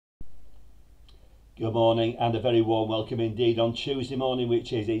Good morning and a very warm welcome indeed on Tuesday morning,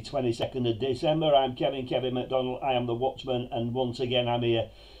 which is the 22nd of December. I'm Kevin McDonald. I am the Watchman, and once again I'm here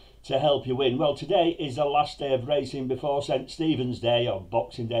to help you win. Well, today is the last day of racing before St Stephen's Day, or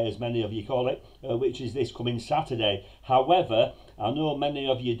Boxing Day as many of you call it, which is this coming Saturday. However, I know many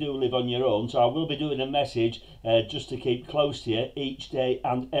of you do live on your own, so I will be doing a message just to keep close to you each day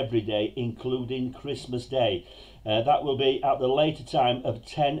and every day, including Christmas Day. That will be at the later time of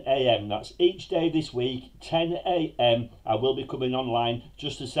 10 a.m. That's each day this week, 10 a.m. I will be coming online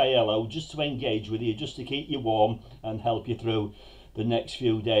just to say hello, just to engage with you, just to keep you warm and help you through the next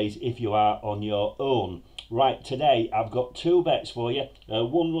few days if you are on your own. Right, today I've got two bets for you,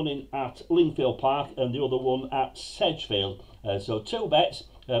 one running at Lingfield Park and the other one at Sedgefield. So two bets,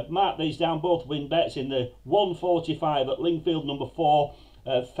 mark these down, both win bets in the 145 at Lingfield, number 4,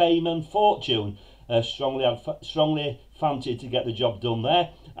 Fame and Fortune. Strongly fancied to get the job done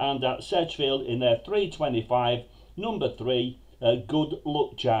there. And at Sedgefield in their 325, number 3, Good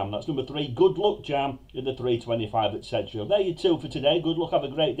Luck Jam. That's number 3, Good Luck Jam in the 325 at Sedgefield. There you two for today. Good luck, have a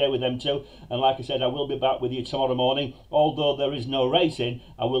great day with them too. And like I said, I will be back with you tomorrow morning. Although there is no racing,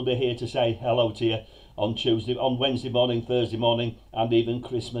 I will be here to say hello to you on Wednesday morning, Thursday morning, and even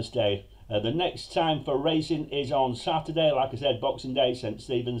Christmas Day. The next time for racing is on Saturday. Like I said, Boxing Day, St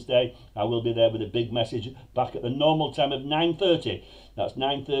Stephen's Day. I will be there with a big message back at the normal time of 9:30. That's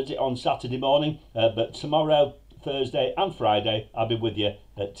 9:30 on Saturday morning. But tomorrow, Thursday and Friday, I'll be with you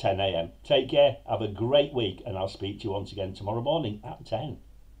at 10 a.m. Take care, have a great week, and I'll speak to you once again tomorrow morning at 10.